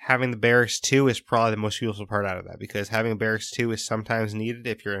 having the barracks 2 is probably the most useful part out of that, because having a barracks 2 is sometimes needed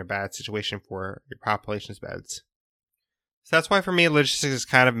if you're in a bad situation for your population's beds. So that's why for me, logistics is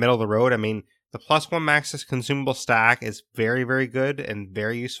kind of middle of the road. I mean, the +1 maxis consumable stack is very, very good and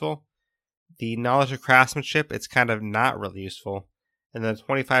very useful. The knowledge of craftsmanship, it's kind of not really useful. And then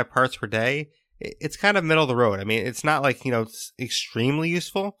 25 parts per day, it's kind of middle of the road. I mean, it's not like, it's extremely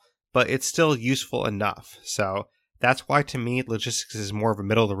useful, but it's still useful enough. So that's why, to me, logistics is more of a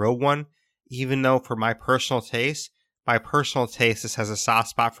middle of the road one, even though for my personal taste, this has a soft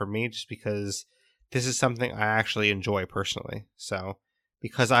spot for me just because this is something I actually enjoy personally. So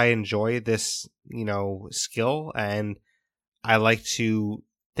because I enjoy this, skill, and I like to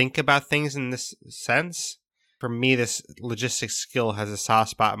think about things in this sense, for me, this logistics skill has a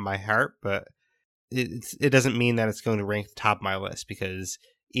soft spot in my heart, but it doesn't mean that it's going to rank top of my list, because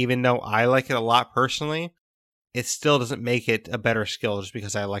even though I like it a lot personally, it still doesn't make it a better skill just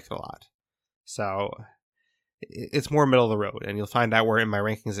because I like it a lot. So it's more middle of the road, and you'll find out where in my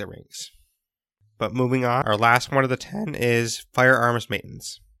rankings it ranks. But moving on, our last one of the 10 is firearms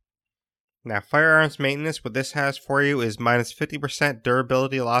maintenance. Now, firearms maintenance, what this has for you is minus 50%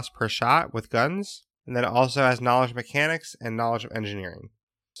 durability loss per shot with guns, and then it also has knowledge of mechanics and knowledge of engineering.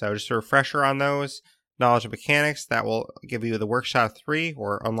 So just a refresher on those, knowledge of mechanics, that will give you the workshop 3,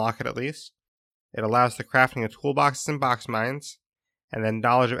 or unlock it at least. It allows the crafting of toolboxes and box mines. And then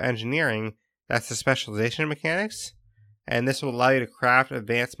knowledge of engineering, that's the specialization of mechanics, and this will allow you to craft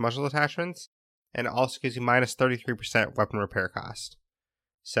advanced muzzle attachments, and it also gives you minus 33% weapon repair cost.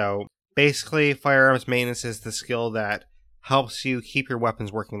 So basically, firearms maintenance is the skill that helps you keep your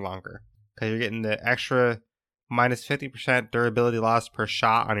weapons working longer, because you're getting the extra minus 50% durability loss per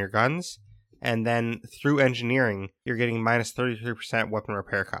shot on your guns, and then through engineering, you're getting minus 33% weapon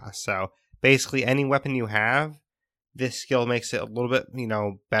repair cost. So basically, any weapon you have, this skill makes it a little bit,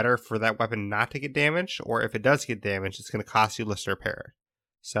 better for that weapon not to get damaged, or if it does get damaged, it's going to cost you less to repair it.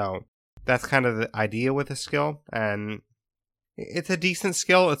 So that's kind of the idea with the skill, and it's a decent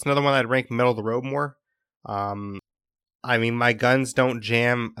skill. It's another one I'd rank middle of the road more. I mean, my guns don't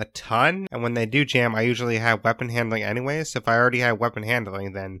jam a ton, and when they do jam, I usually have weapon handling anyways. So if I already have weapon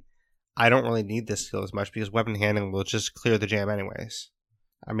handling, then I don't really need this skill as much, because weapon handling will just clear the jam anyways.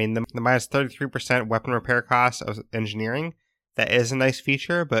 I mean, the minus 33% weapon repair cost of engineering, that is a nice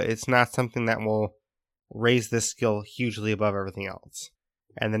feature, but it's not something that will raise this skill hugely above everything else.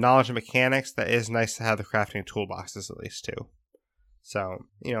 And the knowledge of mechanics, that is nice to have the crafting toolboxes at least too. So,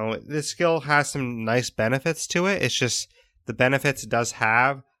 this skill has some nice benefits to it. It's just the benefits it does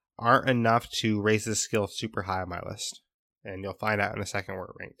have aren't enough to raise this skill super high on my list. And you'll find out in a second where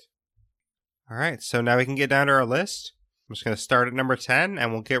it ranked. Alright, so now we can get down to our list. I'm just going to start at number 10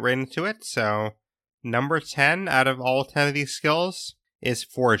 and we'll get right into it. So, number 10 out of all 10 of these skills is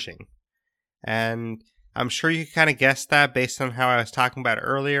foraging. And I'm sure you kind of guessed that based on how I was talking about it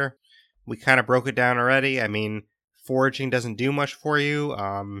earlier. We kind of broke it down already. I mean, foraging doesn't do much for you.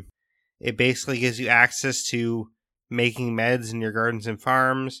 It basically gives you access to making meds in your gardens and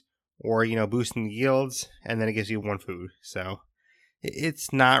farms, or, boosting the yields, and then it gives you 1 food. So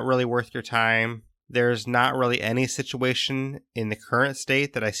it's not really worth your time. There's not really any situation in the current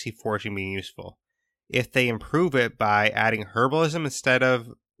state that I see foraging being useful. If they improve it by adding herbalism instead of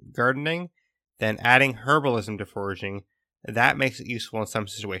gardening, then adding herbalism to foraging, that makes it useful in some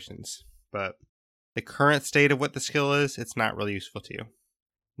situations. But the current state of what the skill is, it's not really useful to you.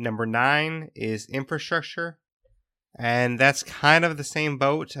 Number 9 is infrastructure. And that's kind of the same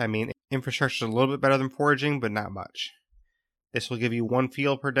boat. I mean, infrastructure is a little bit better than foraging, but not much. This will give you 1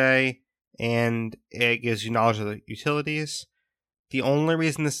 field per day, and it gives you knowledge of the utilities. The only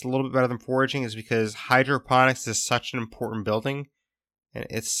reason this is a little bit better than foraging is because hydroponics is such an important building, and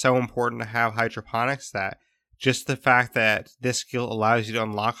it's so important to have hydroponics that just the fact that this skill allows you to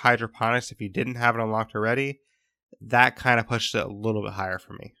unlock hydroponics if you didn't have it unlocked already, that kind of pushed it a little bit higher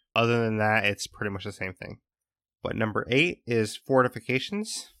for me. Other than that, it's pretty much the same thing. But number 8 is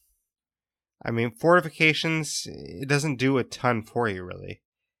fortifications. I mean, fortifications, it doesn't do a ton for you, really.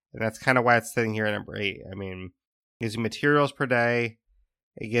 And that's kind of why it's sitting here at number 8. I mean, it gives you materials per day.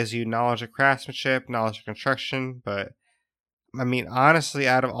 It gives you knowledge of craftsmanship, knowledge of construction. But, I mean, honestly,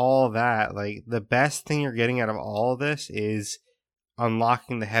 out of all of that, like, the best thing you're getting out of all of this is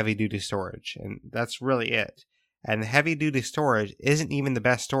unlocking the heavy-duty storage. And that's really it. And the heavy-duty storage isn't even the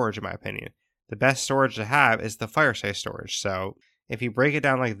best storage, in my opinion. The best storage to have is the fire safe storage. So if you break it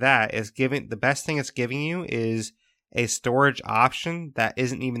down like that, the best thing it's giving you is a storage option that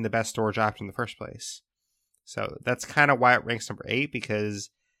isn't even the best storage option in the first place. So that's kind of why it ranks number 8, because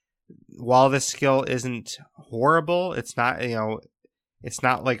while this skill isn't horrible, it's not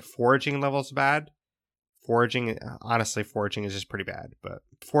like foraging levels bad. Honestly, foraging is just pretty bad, but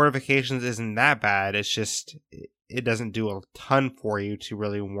fortifications isn't that bad. It's just, it doesn't do a ton for you to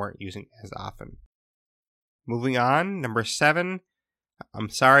really warrant using it as often. Moving on, number 7, I'm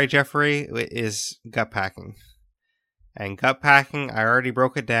sorry, Jeffrey, it is gut packing. And gut packing, I already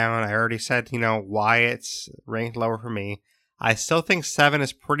broke it down. I already said, why it's ranked lower for me. I still think 7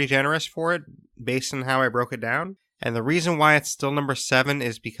 is pretty generous for it based on how I broke it down. And the reason why it's still number 7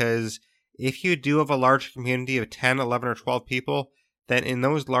 is because if you do have a large community of 10, 11, or 12 people, then in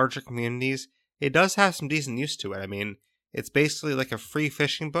those larger communities, it does have some decent use to it. I mean, it's basically like a free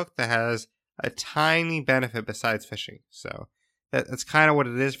fishing book that has a tiny benefit besides fishing. So that's kind of what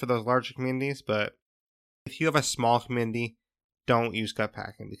it is for those larger communities. But if you have a small community, don't use gut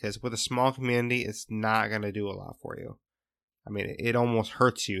packing, because with a small community, it's not going to do a lot for you. I mean, it almost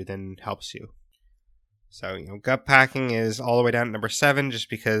hurts you than helps you. So, gut packing is all the way down to number 7 just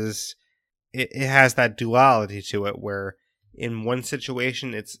because it has that duality to it where in one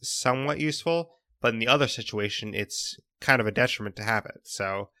situation it's somewhat useful, but in the other situation it's kind of a detriment to have it.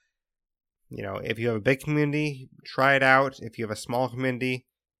 So, if you have a big community, try it out. If you have a small community,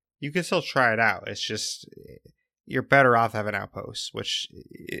 you can still try it out. It's just, you're better off having outposts, which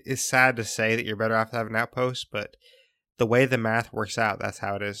is sad to say that you're better off having outposts, but the way the math works out, that's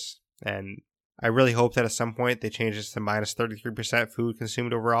how it is. And I really hope that at some point they change this to minus 33% food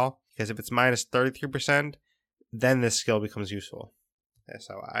consumed overall, because if it's minus 33%, then this skill becomes useful.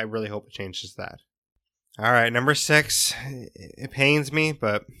 So I really hope it changes that. All right, number 6, it pains me,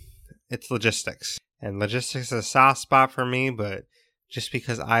 but it's logistics. And logistics is a soft spot for me, but just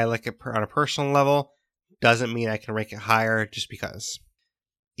because I like it on a personal level doesn't mean I can rank it higher just because.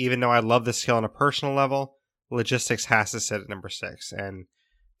 Even though I love this skill on a personal level, logistics has to sit at number 6. And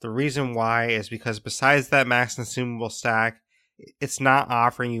the reason why is because besides that max consumable stack, it's not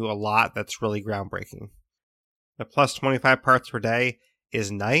offering you a lot that's really groundbreaking. The plus 25 parts per day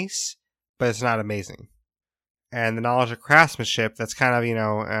is nice, but it's not amazing. And the knowledge of craftsmanship, that's kind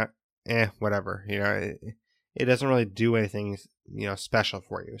of, whatever. It doesn't really do anything, special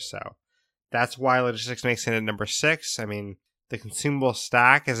for you. So that's why logistics makes it at number 6. I mean, the consumable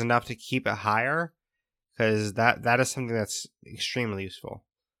stack is enough to keep it higher, because that is something that's extremely useful.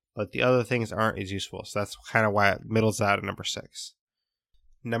 But the other things aren't as useful. So that's kind of why it middles out at number 6.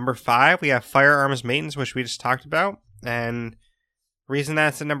 Number 5, we have firearms maintenance, which we just talked about. And the reason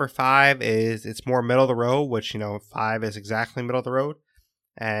that's at number 5 is it's more middle of the road, which, 5 is exactly middle of the road.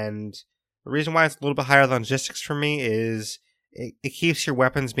 And the reason why it's a little bit higher than logistics for me is it keeps your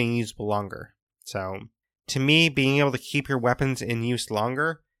weapons being usable longer. So to me, being able to keep your weapons in use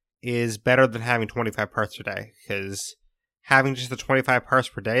longer is better than having 25 parts per day, because having just the 25 parts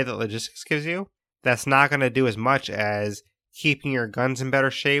per day that logistics gives you, that's not going to do as much as keeping your guns in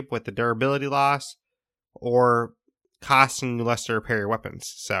better shape with the durability loss or costing you less to repair your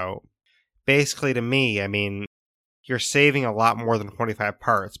weapons. So basically, to me, I mean, you're saving a lot more than 25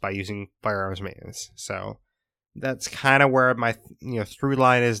 parts by using firearms maintenance. So that's kind of where my through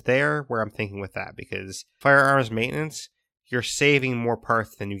line is there, where I'm thinking with that, because firearms maintenance, you're saving more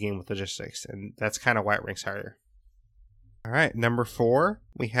parts than you gain with logistics, and that's kind of why it ranks higher. All right, number 4,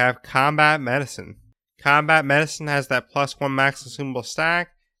 we have combat medicine. Combat medicine has that plus 1 max consumable stack.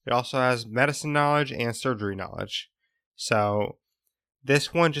 It also has medicine knowledge and surgery knowledge. So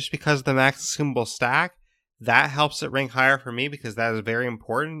this one, just because of the max consumable stack, that helps it rank higher for me, because that is very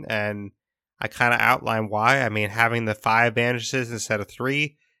important. And I kind of outlined why. I mean, having the 5 bandages instead of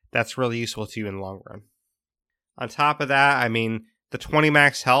 3, that's really useful to you in the long run. On top of that, I mean, the 20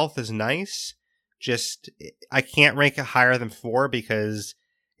 max health is nice. Just, I can't rank it higher than 4 because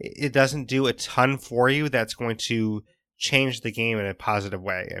it doesn't do a ton for you that's going to change the game in a positive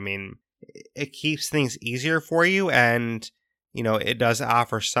way. I mean, it keeps things easier for you, and, it does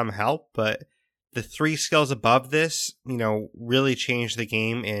offer some help, but the 3 skills above this, really change the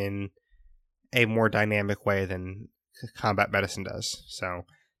game in a more dynamic way than combat medicine does. So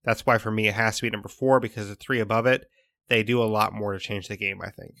that's why for me it has to be number 4, because the 3 above it, they do a lot more to change the game,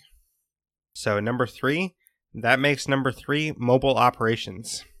 I think. So number 3, that makes number 3 mobile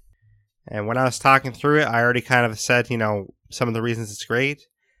operations. And when I was talking through it, I already kind of said, some of the reasons it's great.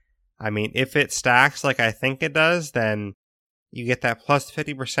 I mean, if it stacks like I think it does, then you get that plus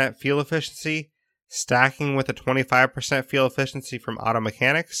 50% fuel efficiency, stacking with a 25% fuel efficiency from auto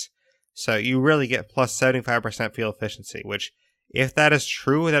mechanics. So you really get plus 75% fuel efficiency, which, if that is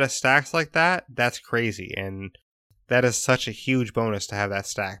true that it stacks like that, that's crazy. And that is such a huge bonus to have that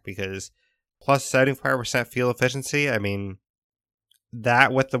stack, because plus 75% fuel efficiency, I mean,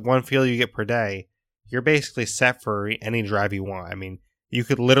 that with the 1 fuel you get per day, you're basically set for any drive you want. I mean, you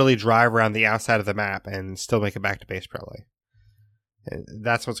could literally drive around the outside of the map and still make it back to base probably. And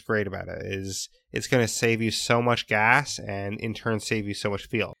that's what's great about it, is it's going to save you so much gas and in turn save you so much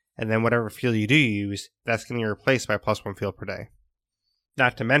fuel. And then whatever fuel you do use, that's going to be replaced by plus 1 fuel per day.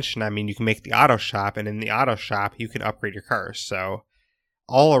 Not to mention, I mean, you can make the auto shop, and in the auto shop, you can upgrade your cars. So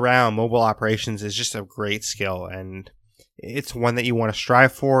all around, mobile operations is just a great skill, and it's one that you want to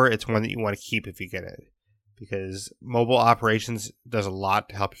strive for. It's one that you want to keep if you get it, because mobile operations does a lot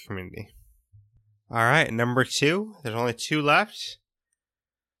to help your community. All right, number 2. There's only 2 left.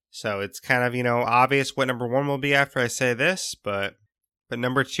 So it's kind of, obvious what number 1 will be after I say this, but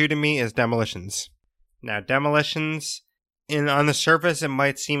number 2 to me is demolitions. Now, demolitions, on the surface, it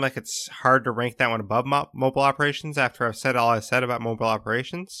might seem like it's hard to rank that one above mobile operations after I've said all I said about mobile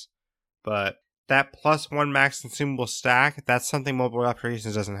operations, but that plus 1 max consumable stack, that's something mobile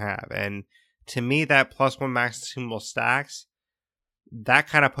operations doesn't have. And to me, that plus 1 max consumable stacks, that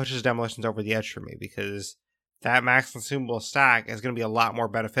kind of pushes demolitions over the edge for me, because that max consumable stack is going to be a lot more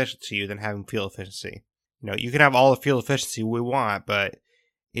beneficial to you than having fuel efficiency. You can have all the fuel efficiency we want, but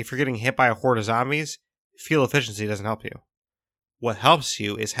if you're getting hit by a horde of zombies, fuel efficiency doesn't help you. What helps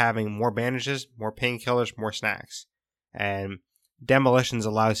you is having more bandages, more painkillers, more snacks. And demolitions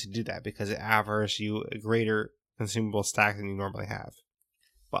allows you to do that because it offers you a greater consumable stack than you normally have.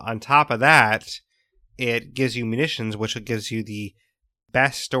 But on top of that, it gives you munitions, which gives you the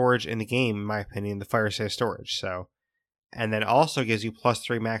best storage in the game, in my opinion, the fire safe storage. So, and then also gives you plus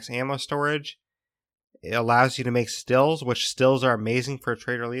 3 max ammo storage. It allows you to make stills, which stills are amazing for a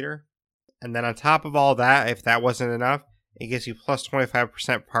trader leader. And then on top of all that, if that wasn't enough, it gives you plus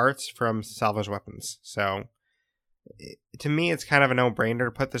 25% parts from salvage weapons. So, to me, it's kind of a no-brainer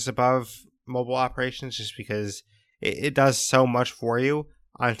to put this above mobile operations, just because it does so much for you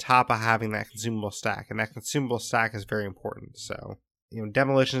on top of having that consumable stack. And that consumable stack is very important. So,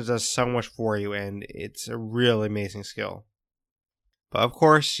 demolitions does so much for you, and it's a really amazing skill. But of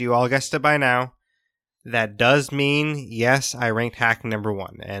course, you all guessed it by now, that does mean, yes, I ranked hacking number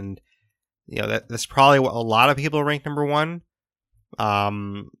 1. And, that's probably what a lot of people rank number 1.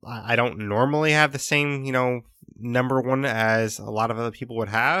 I don't normally have the same, number 1 as a lot of other people would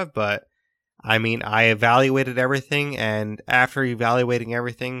have, but I mean, I evaluated everything, and after evaluating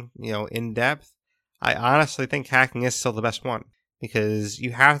everything, in depth, I honestly think hacking is still the best one, because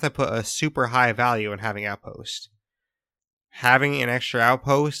you have to put a super high value in having outpost. Having an extra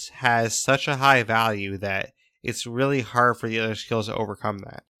outpost has such a high value that it's really hard for the other skills to overcome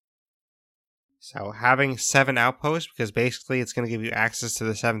that. So having 7 outposts, because basically it's going to give you access to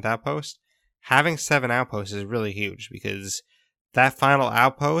the 7th outpost, having 7 outposts is really huge, because that final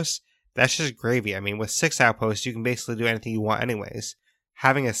outpost, that's just gravy. I mean, with 6 outposts, you can basically do anything you want anyways.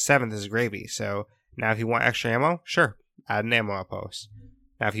 Having a 7th is gravy. So now if you want extra ammo, sure, add an ammo outpost.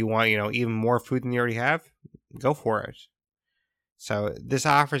 Now if you want, even more food than you already have, go for it. So this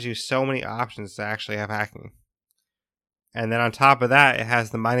offers you so many options to actually have hacking. And then on top of that, it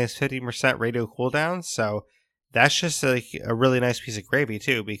has the minus 50% radio cooldown. So that's just a really nice piece of gravy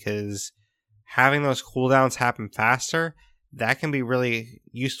too, because having those cooldowns happen faster, that can be really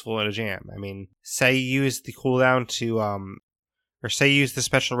useful in a jam. I mean, say you use the cooldown to, or say you use the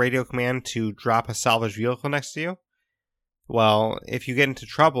special radio command to drop a salvage vehicle next to you. Well, if you get into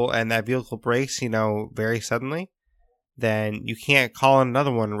trouble and that vehicle breaks, very suddenly, then you can't call in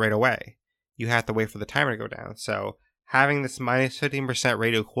another one right away. You have to wait for the timer to go down. So having this minus 15%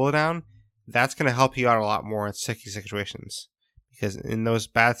 radio cooldown, that's going to help you out a lot more in sticky situations. Because in those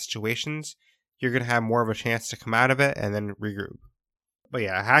bad situations, you're going to have more of a chance to come out of it and then regroup. But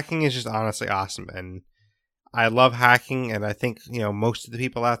yeah, hacking is just honestly awesome. And I love hacking, and I think, most of the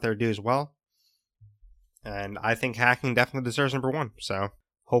people out there do as well. And I think hacking definitely deserves number 1. So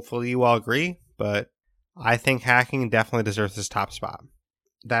hopefully you all agree, but I think hacking definitely deserves this top spot.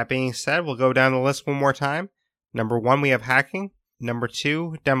 That being said, we'll go down the list one more time. Number 1, we have hacking. Number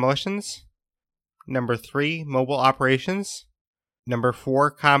 2, demolitions. Number 3, mobile operations. Number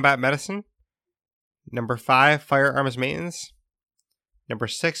 4, combat medicine. Number 5, firearms maintenance. Number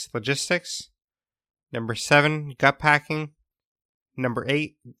 6, logistics. Number 7, gut packing. Number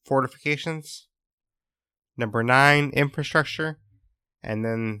 8, fortifications. Number 9, infrastructure. And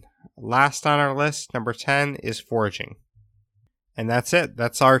then last on our list, number 10, is foraging. And that's it.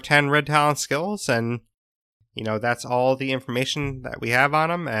 That's our 10 Red Talon skills. And, that's all the information that we have on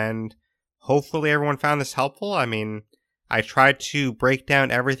them. And hopefully everyone found this helpful. I mean, I tried to break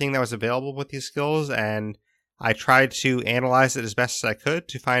down everything that was available with these skills, and I tried to analyze it as best as I could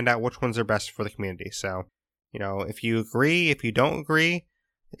to find out which ones are best for the community. So, if you agree, if you don't agree,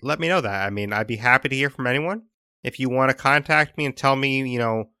 let me know that. I mean, I'd be happy to hear from anyone. If you want to contact me and tell me,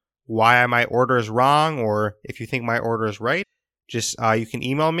 why my order is wrong, or if you think my order is right, just you can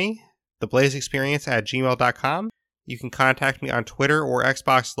email me, theblazeexperience@gmail.com. You can contact me on Twitter or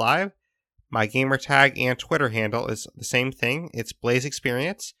Xbox Live. My gamer tag and Twitter handle is the same thing. It's Blaze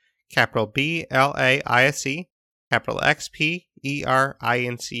Experience, capital BLAISE, capital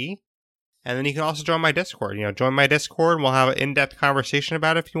XPERINCE. And then you can also join my Discord. Join my Discord and we'll have an in-depth conversation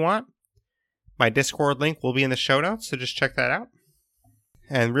about it if you want. My Discord link will be in the show notes, so just check that out.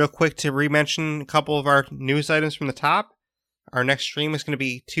 And real quick to re-mention a couple of our news items from the top. Our next stream is going to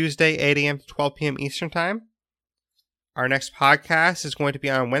be Tuesday, 8 a.m. to 12 p.m. Eastern Time. Our next podcast is going to be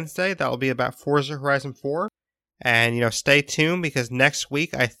on Wednesday. That will be about Forza Horizon 4. And, stay tuned because next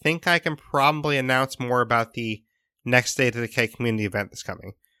week I think I can probably announce more about the next State of Decay community event that's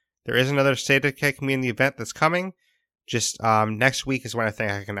coming. There is another State of Decay community event that's coming. Just next week is when I think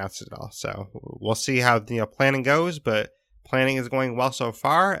I can announce it all. So we'll see how planning goes, but planning is going well so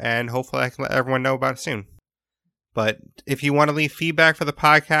far, and hopefully I can let everyone know about it soon. But if you want to leave feedback for the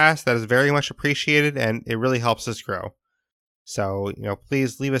podcast, that is very much appreciated, and it really helps us grow. So,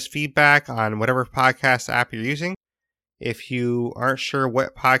 please leave us feedback on whatever podcast app you're using. If you aren't sure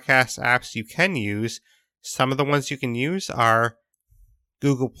what podcast apps you can use, some of the ones you can use are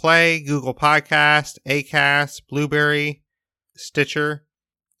Google Play, Google Podcast, Acast, Blueberry, Stitcher,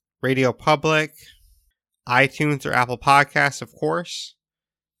 Radio Public, iTunes or Apple Podcasts, of course.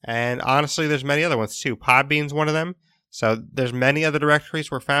 And honestly, there's many other ones too. Podbean's one of them. So there's many other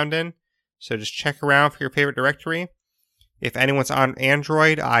directories we're found in. So just check around for your favorite directory. If anyone's on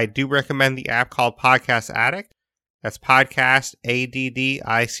Android, I do recommend the app called Podcast Addict. That's Podcast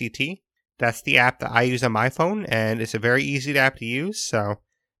ADDICT. That's the app that I use on my phone, and it's a very easy app to use. So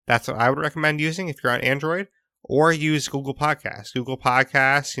that's what I would recommend using if you're on Android, or use Google Podcasts. Google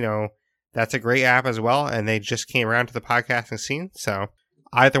Podcasts, that's a great app as well, and they just came around to the podcasting scene. So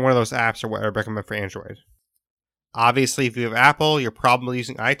either one of those apps are what I would recommend for Android. Obviously, if you have Apple, you're probably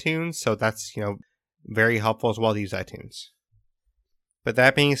using iTunes, so that's, very helpful as well to use iTunes. But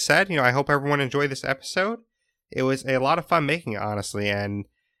that being said, I hope everyone enjoyed this episode. It was a lot of fun making it, honestly, and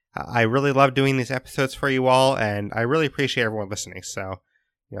I really love doing these episodes for you all, and I really appreciate everyone listening. So,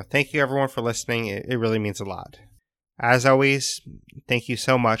 thank you everyone for listening. It really means a lot. As always, thank you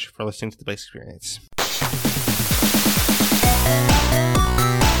so much for listening to the Blaze Experience.